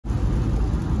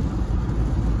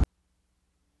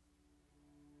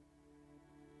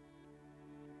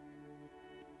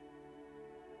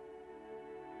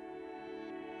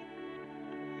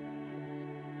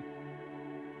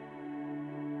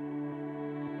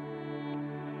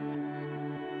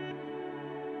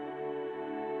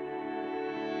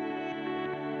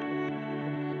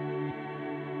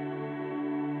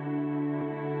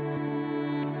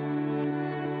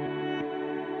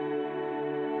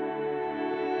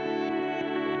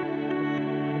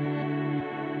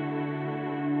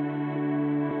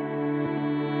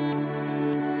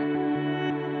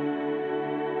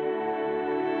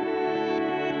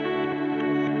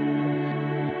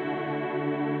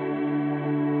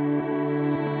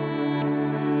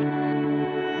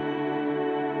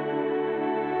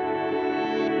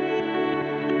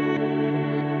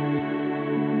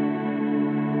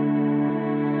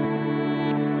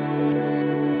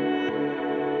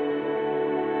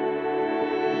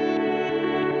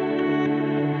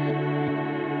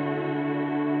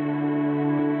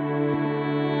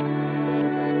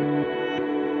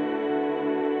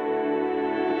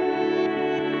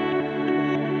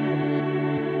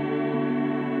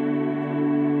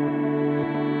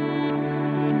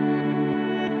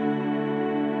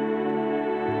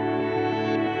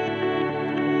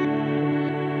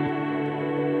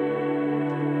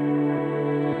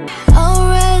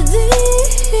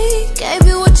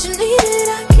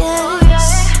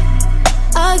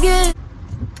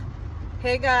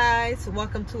Hey guys,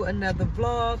 welcome to another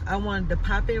vlog. I wanted to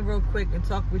pop in real quick and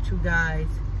talk with you guys.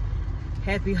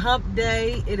 Happy hump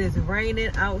day. It is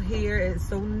raining out here. It's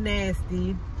so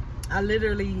nasty. I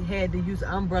literally had to use an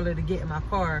umbrella to get in my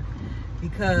car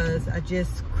because I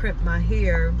just crimped my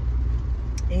hair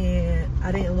and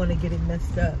I didn't want to get it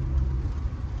messed up.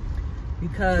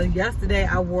 Because yesterday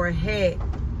I wore a hat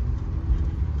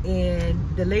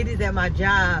and the ladies at my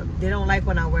job, they don't like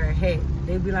when I wear a hat.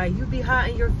 They be like, you be hot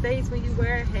in your face when you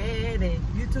wear a hat and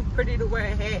you too pretty to wear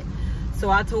a hat.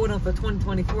 So I told them for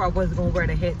 2024 I wasn't gonna wear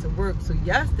the hat to work. So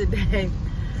yesterday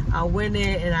I went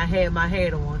in and I had my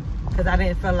hat on because I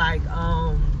didn't feel like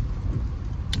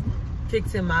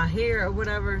fixing my hair or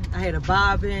whatever. I had a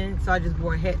bob in, so I just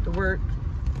wore a hat to work.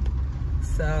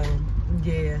 So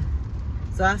yeah,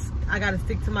 so I gotta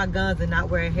stick to my guns and not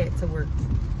wear a hat to work.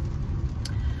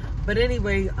 But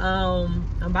anyway, I'm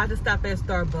about to stop at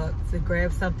Starbucks to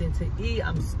grab something to eat.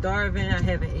 I'm starving. I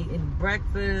haven't eaten any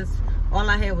breakfast. All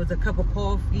I had was a cup of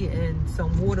coffee and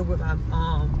some water with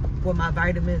my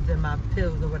vitamins and my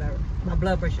pills or whatever, my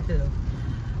blood pressure pills.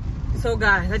 So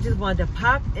guys, I just wanted to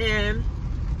pop in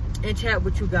and chat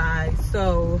with you guys.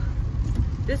 So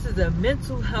this is a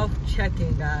mental health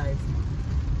check-in, guys.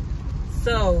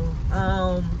 So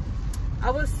I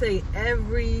would say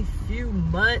every few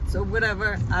months or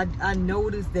whatever, I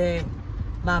notice that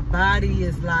my body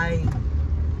is like,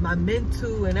 my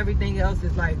mental and everything else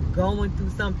is like going through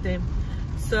something.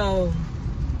 So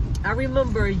I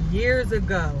remember years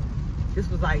ago, this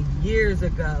was like years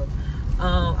ago,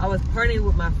 I was partying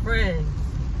with my friends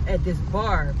at this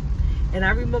bar. And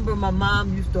I remember my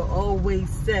mom used to always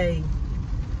say,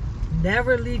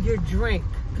 never leave your drink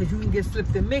because you can get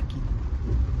slipped a Mickey.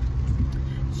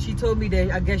 She told me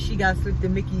that I guess she got slipped a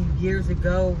Mickey years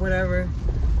ago, whatever.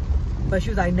 But she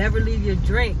was like, never leave your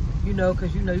drink, you know,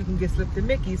 because you know you can get slipped a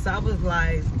Mickey. So I was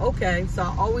like, okay. So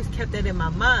I always kept that in my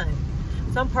mind.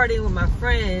 So I'm partying with my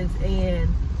friends, and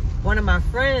one of my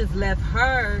friends left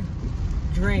her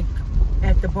drink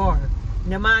at the bar.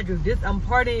 Now mind you, I'm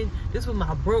partying, this was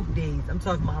my broke days. I'm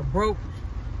talking about broke,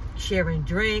 sharing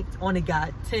drinks, only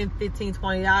got $10, $15,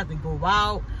 $20 to go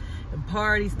out and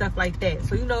party, stuff like that.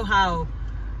 So you know how,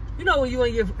 you know when you're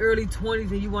in your early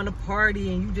 20s and you want to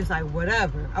party and you just like,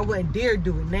 whatever. I wouldn't dare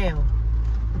do it now.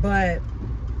 But,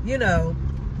 you know,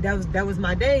 that was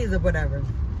my days or whatever.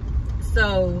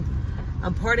 So,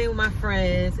 I'm partying with my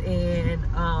friends and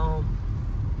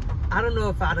I don't know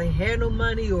if I didn't have no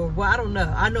money or what, I don't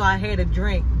know. I know I had a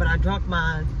drink, but I drunk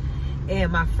mine.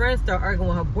 And my friend started arguing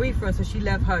with her boyfriend, so she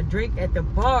left her drink at the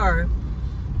bar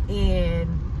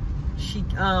and she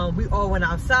we all went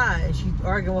outside and she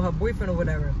arguing with her boyfriend or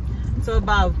whatever. So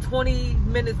about 20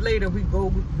 minutes later we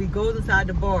goes inside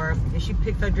the bar and she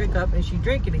picks her drink up and she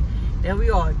drinking it, and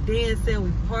we all dancing, we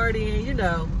partying, you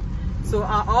know. So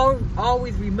I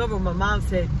always remember my mom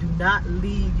said, do not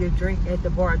leave your drink at the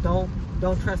bar, don't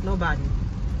trust nobody.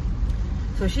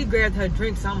 So she grabbed her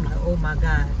drink, so I'm like, oh my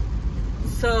God.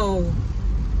 So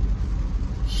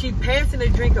she passing the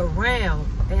drink around,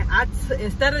 and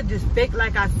instead of just fake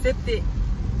like I sipped it,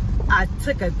 I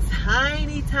took a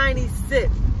tiny sip.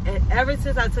 And ever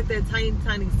since I took that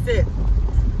tiny sip,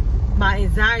 my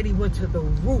anxiety went to the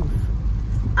roof.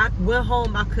 I went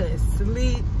home, I couldn't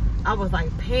sleep. I was like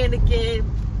panicking,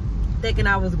 thinking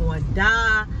I was going to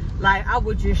die. Like I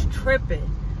was just tripping.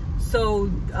 So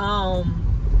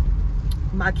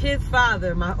my kid's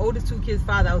father, my oldest two kids'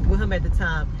 father, I was with him at the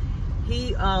time.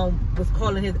 He was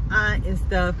calling his aunt and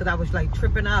stuff because I was like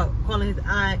tripping out, calling his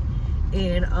aunt,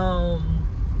 and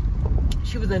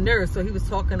she was a nurse, so he was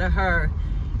talking to her,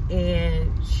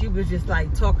 and she was just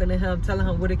like talking to him, telling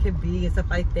him what it could be and stuff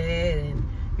like that, and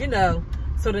you know.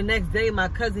 So the next day my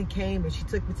cousin came and she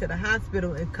took me to the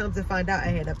hospital, and comes to find out I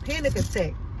had a panic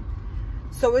attack.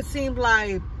 So it seemed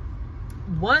like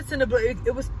once in a blue,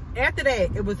 it was after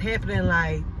that it was happening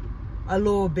like a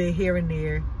little bit here and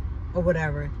there or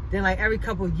whatever. Then like every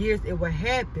couple of years it would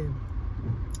happen,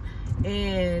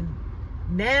 and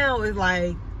now it's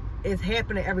like it's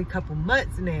happening every couple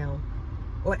months now,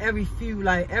 or every few,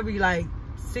 like every like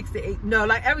 6 to 8, no,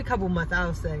 like every couple months I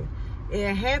would say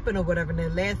it happened or whatever, and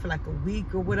it lasts for like a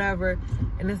week or whatever,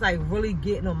 and it's like really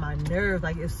getting on my nerves.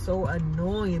 Like it's so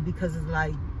annoying because it's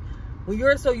like when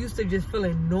you're so used to just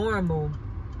feeling normal,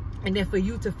 and then for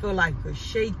you to feel like you're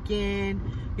shaking,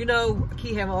 you know, I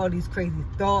keep having all these crazy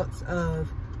thoughts of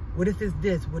what if it's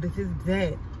this, what if it's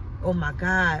that, oh my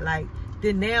God. Like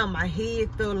then now my head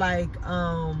feel like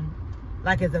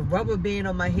it's a rubber band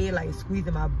on my head, like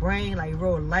squeezing my brain like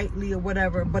real lightly or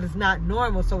whatever, but it's not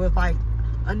normal, so it's like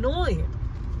annoying.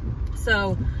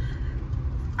 So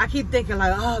I keep thinking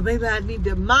like, oh, maybe I need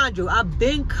to, mind you, I've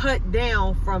been cut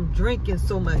down from drinking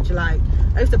so much. Like,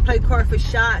 I used to play cards for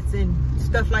shots and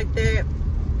stuff like that,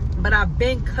 but I've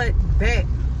been cut back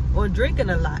on drinking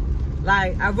a lot.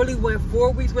 Like, I really went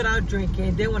 4 weeks without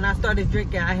drinking. Then when I started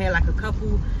drinking, I had like a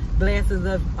couple glasses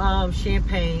of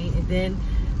champagne, and then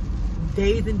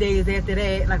days and days after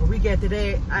that, like a week after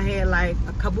that, I had like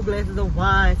a couple glasses of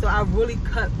wine. So I really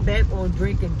cut back on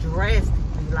drinking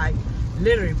drastically, like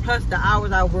literally, plus the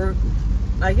hours I work.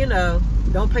 Like, you know,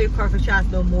 don't play cards for shots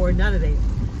no more, none of that.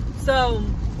 So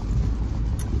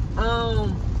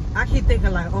I keep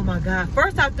thinking like, oh my God.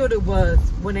 First I thought it was,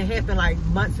 when it happened like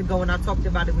months ago when I talked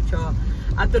about it with y'all,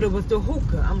 I thought it was the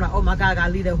hookah. I'm like, oh my God, I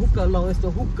gotta leave that hookah alone. It's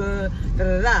the hookah,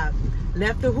 da-da-da.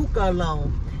 Left the hookah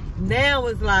alone. Now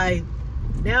it's like,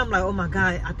 now I'm like, oh my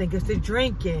God, I think it's the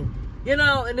drinking. You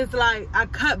know, and it's like, I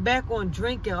cut back on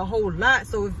drinking a whole lot.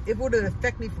 So if it would have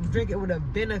affected me from drinking, it would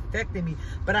have been affecting me.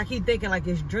 But I keep thinking like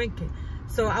it's drinking.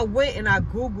 So I went and I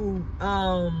Googled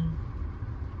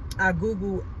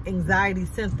anxiety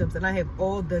symptoms, and I have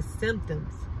all the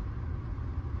symptoms.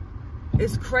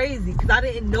 It's crazy because I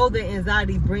didn't know that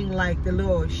anxiety bring like the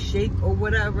little shake or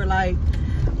whatever. Like,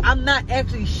 I'm not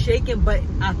actually shaking, but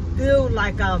I feel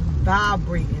like I'm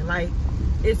vibrating. Like,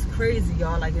 it's crazy,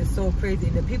 y'all. Like, it's so crazy.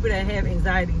 And the people that have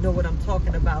anxiety know what I'm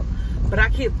talking about. But I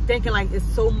keep thinking like it's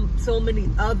so many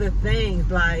other things,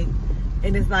 like,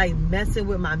 and it's like messing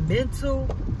with my mental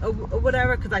or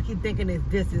whatever, because I keep thinking it's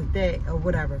this, is that, or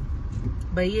whatever.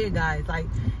 But yeah, guys, like,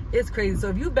 it's crazy. So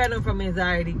if you're battling from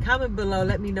anxiety, comment below.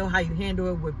 Let me know how you handle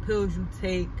it, what pills you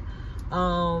take,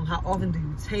 how often do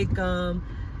you take them,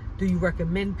 do you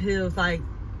recommend pills? Like,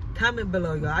 comment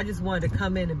below, y'all. I just wanted to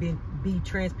come in and be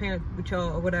transparent with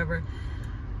y'all or whatever.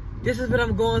 This is what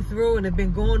I'm going through, and it's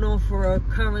been going on for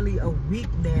currently a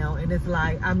week now. And it's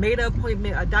like, I made an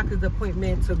appointment, a doctor's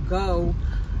appointment to go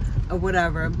or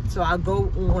whatever. So I'll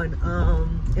go on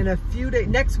in a few days.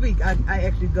 Next week, I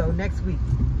actually go next week.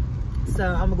 So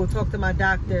I'm gonna go talk to my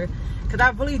doctor, because I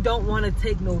really don't want to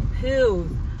take no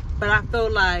pills, but I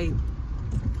feel like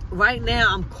right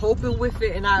now I'm coping with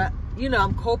it, and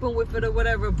I'm coping with it or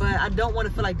whatever, but I don't want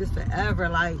to feel like this forever.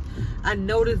 Like, I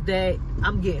noticed that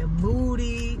I'm getting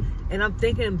moody, and I'm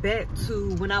thinking back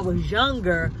to when I was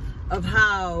younger of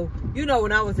how, you know,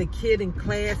 when I was a kid in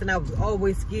class and I was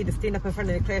always scared to stand up in front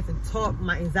of the class and talk,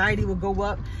 my anxiety would go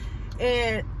up.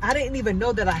 And I didn't even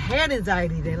know that I had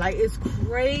anxiety then. Like, it's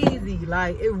crazy.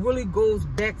 Like, it really goes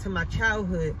back to my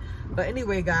childhood. But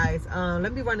anyway, guys,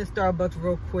 let me run to Starbucks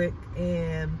real quick,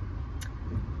 and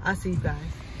I'll see you guys.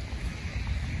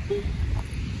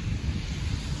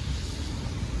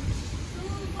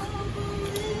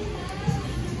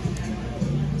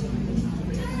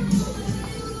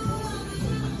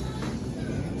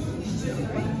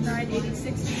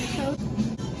 $9.86 code.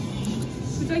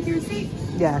 Would you like your receipt?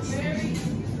 Yes.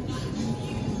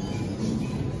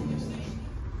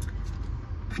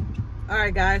 All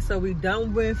right, guys, so we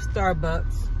done with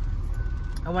Starbucks.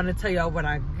 I want to tell y'all what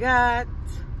I got.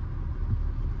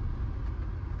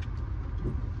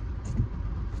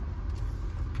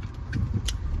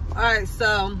 All right,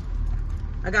 so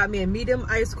I got me a medium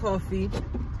iced coffee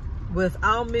with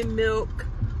almond milk,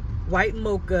 white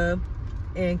mocha,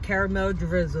 and caramel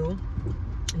drizzle,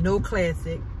 no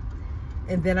classic.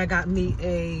 And then I got me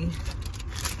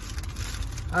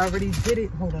I already did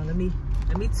it. Hold on, let me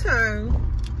turn.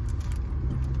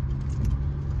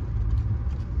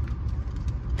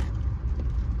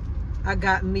 I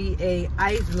got me a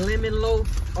iced lemon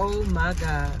loaf. Oh my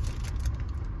God.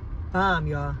 Bomb,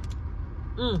 y'all.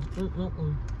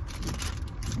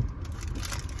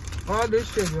 All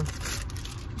this sugar.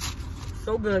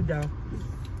 So good though.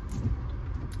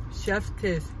 Chef's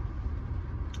kiss.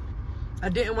 I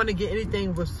didn't want to get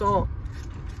anything with salt,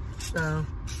 so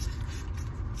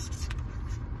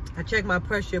I checked my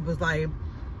pressure. It was like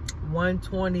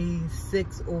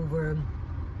 126 over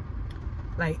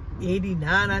like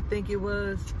 89, I think it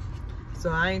was. So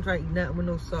I ain't trying to eat nothing with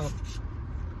no salt.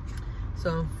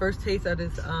 So first taste of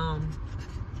this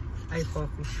iced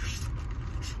coffee.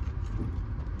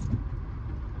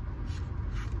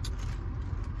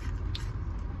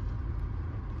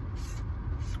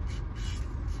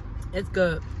 It's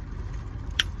good.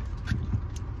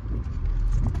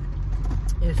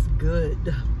 It's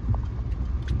good.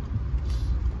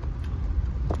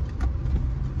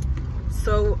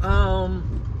 So,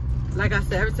 like I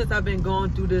said, ever since I've been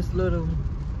going through this little,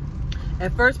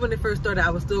 at first when it first started, I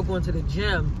was still going to the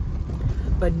gym.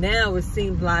 But now it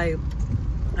seems like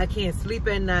I can't sleep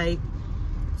at night.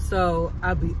 So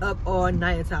I'll be up all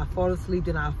night until I fall asleep.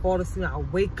 Then I'll fall asleep. I'll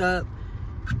wake up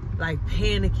like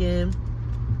panicking.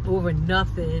 over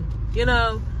nothing, you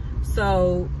know.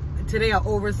 So today I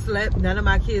overslept. None of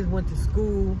my kids went to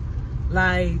school.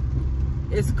 Like,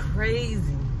 it's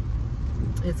crazy.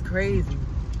 It's crazy.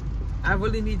 I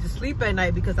really need to sleep at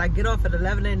night because I get off at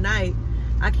 11 at night.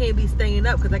 I can't be staying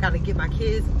up because I got to get my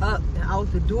kids up and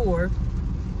out the door.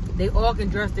 They all can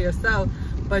dress themselves,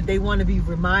 but they want to be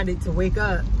reminded to wake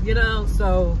up, you know.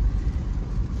 So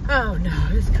I don't know,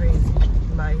 it's crazy.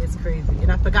 Like, it's crazy.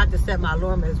 And I forgot to set my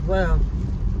alarm as well,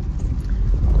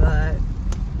 but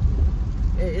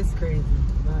it's crazy.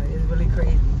 Like, it's really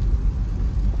crazy.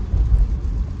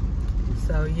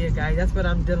 So yeah, guys, that's what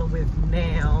I'm dealing with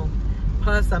now.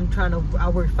 Plus, I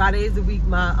work 5 days a week.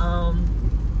 I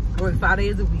work 5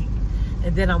 days a week,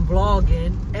 and then I'm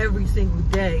vlogging every single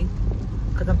day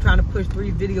because I'm trying to push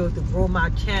 3 videos to grow my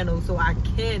channel so I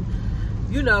can,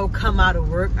 you know, come out of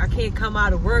work. I can't come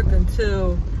out of work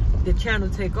until the channel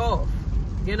take off,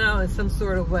 you know, in some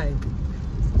sort of way.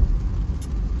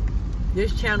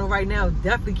 This channel right now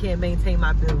definitely can't maintain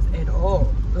my bills at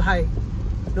all. Like,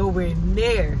 nowhere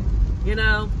near, you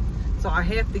know. So I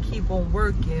have to keep on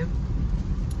working.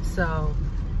 So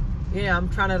yeah, I'm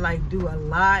trying to like do a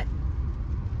lot,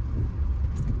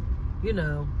 you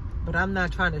know, but I'm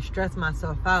not trying to stress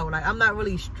myself out. Like, I'm not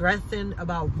really stressing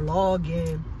about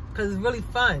vlogging because it's really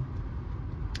fun.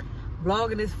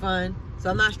 Vlogging is fun. So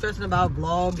I'm not stressing about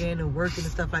vlogging and working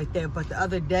and stuff like that. But the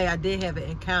other day I did have an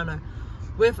encounter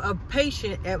with a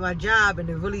patient at my job, and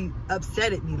it really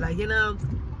upsetted me. Like, you know,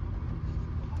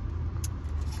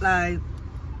 like,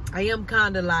 I am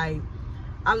kind of like,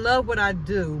 I love what I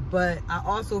do, but I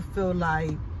also feel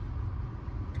like,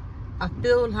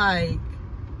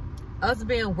 us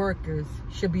being workers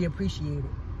should be appreciated.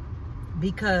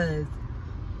 Because,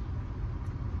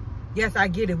 yes, I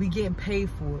get it, we getting paid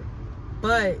for it.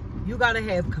 But you gotta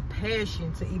have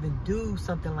compassion to even do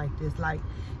something like this. Like,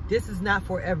 this is not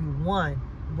for everyone.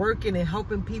 Working and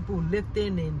helping people,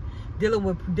 lifting and dealing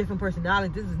with different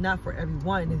personalities, this is not for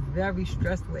everyone. It's very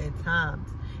stressful at times.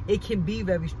 It can be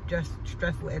very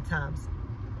stressful at times.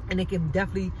 And it can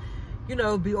definitely, you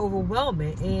know, be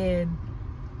overwhelming. And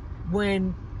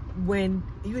when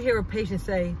you hear a patient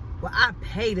say, well, I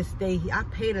pay to stay here, I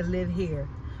pay to live here,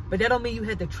 but that don't mean you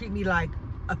have to treat me like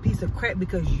a piece of crap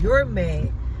because you're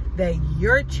mad that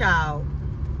your child,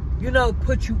 you know,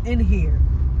 put you in here.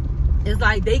 It's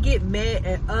like they get mad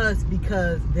at us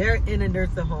because they're in a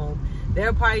nursing home.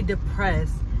 They're probably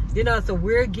depressed, you know, so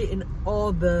we're getting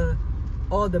all the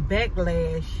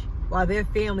backlash while their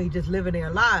family just living their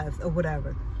lives or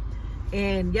whatever.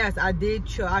 And yes, I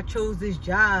chose this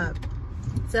job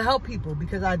to help people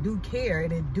because I do care,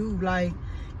 and it do, like,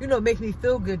 you know, make me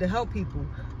feel good to help people.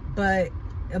 But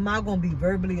am I gonna be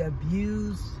verbally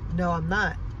abused? No, I'm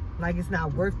not. Like, it's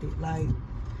not worth it. Like,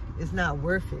 it's not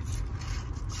worth it.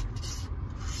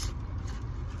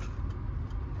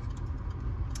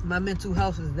 My mental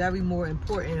health is very more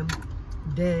important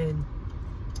than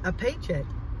a paycheck.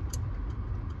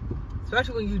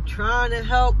 Especially when you're trying to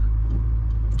help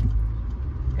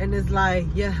and it's like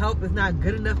your help is not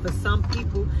good enough for some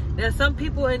people. There's some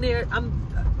people in there, I'm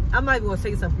not even gonna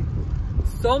say some people.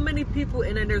 So many people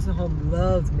in a nursing home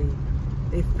loves me.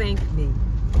 They thank me.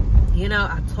 You know,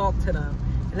 I talk to them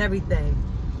and everything.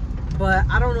 But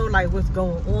I don't know like what's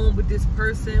going on with this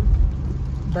person.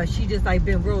 But she just like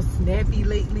been real snappy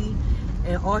lately.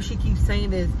 And all she keeps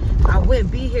saying is, I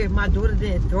wouldn't be here if my daughter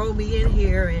didn't throw me in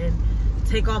here and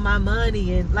take all my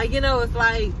money. And like, you know, it's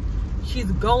like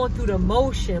she's going through the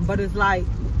motion, but it's like,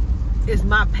 it's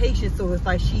my patient. So it's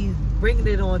like she's bringing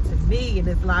it on to me. And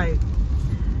it's like,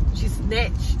 she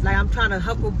snatched, like I'm trying to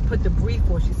help her put the brief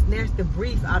on. She snatched the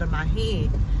brief out of my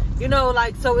hand. You know,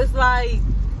 like, so it's like,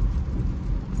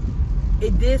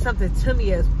 it did something to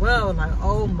me as well. Like,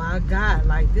 oh my God,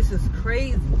 like this is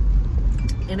crazy.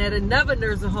 And at another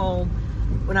nursing home,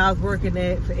 when I was working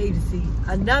at for agency,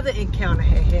 another encounter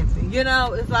had happened. You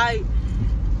know, it's like,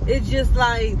 it's just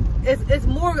like, it's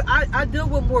more, I deal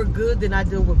with more good than I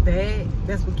deal with bad.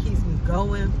 That's what keeps me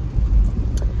going.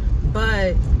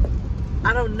 But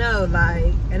I don't know,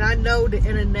 like, and I know the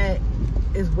internet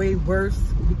is way worse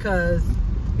because,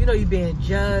 you know, you're being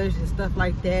judged and stuff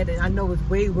like that. And I know it's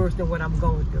way worse than what I'm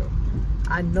going through.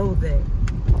 I know that.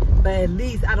 But at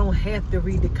least I don't have to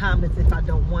read the comments if I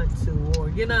don't want to. Or,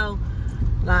 you know,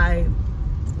 like,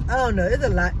 I don't know. It's a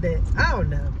lot that, I don't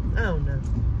know.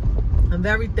 I'm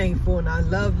very thankful and I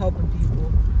love helping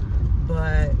people.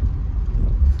 But,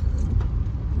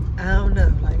 I don't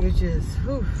know. Like, it's just,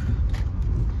 whew,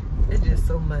 it's just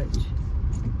so much.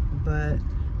 But,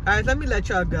 alright, let me let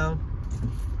y'all go.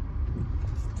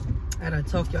 I done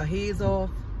talk y'all heads off.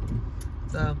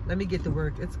 So let me get to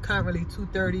work. It's currently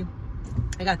 2:30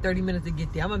 I got 30 minutes to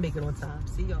get there. I'm gonna make it on time.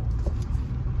 See y'all.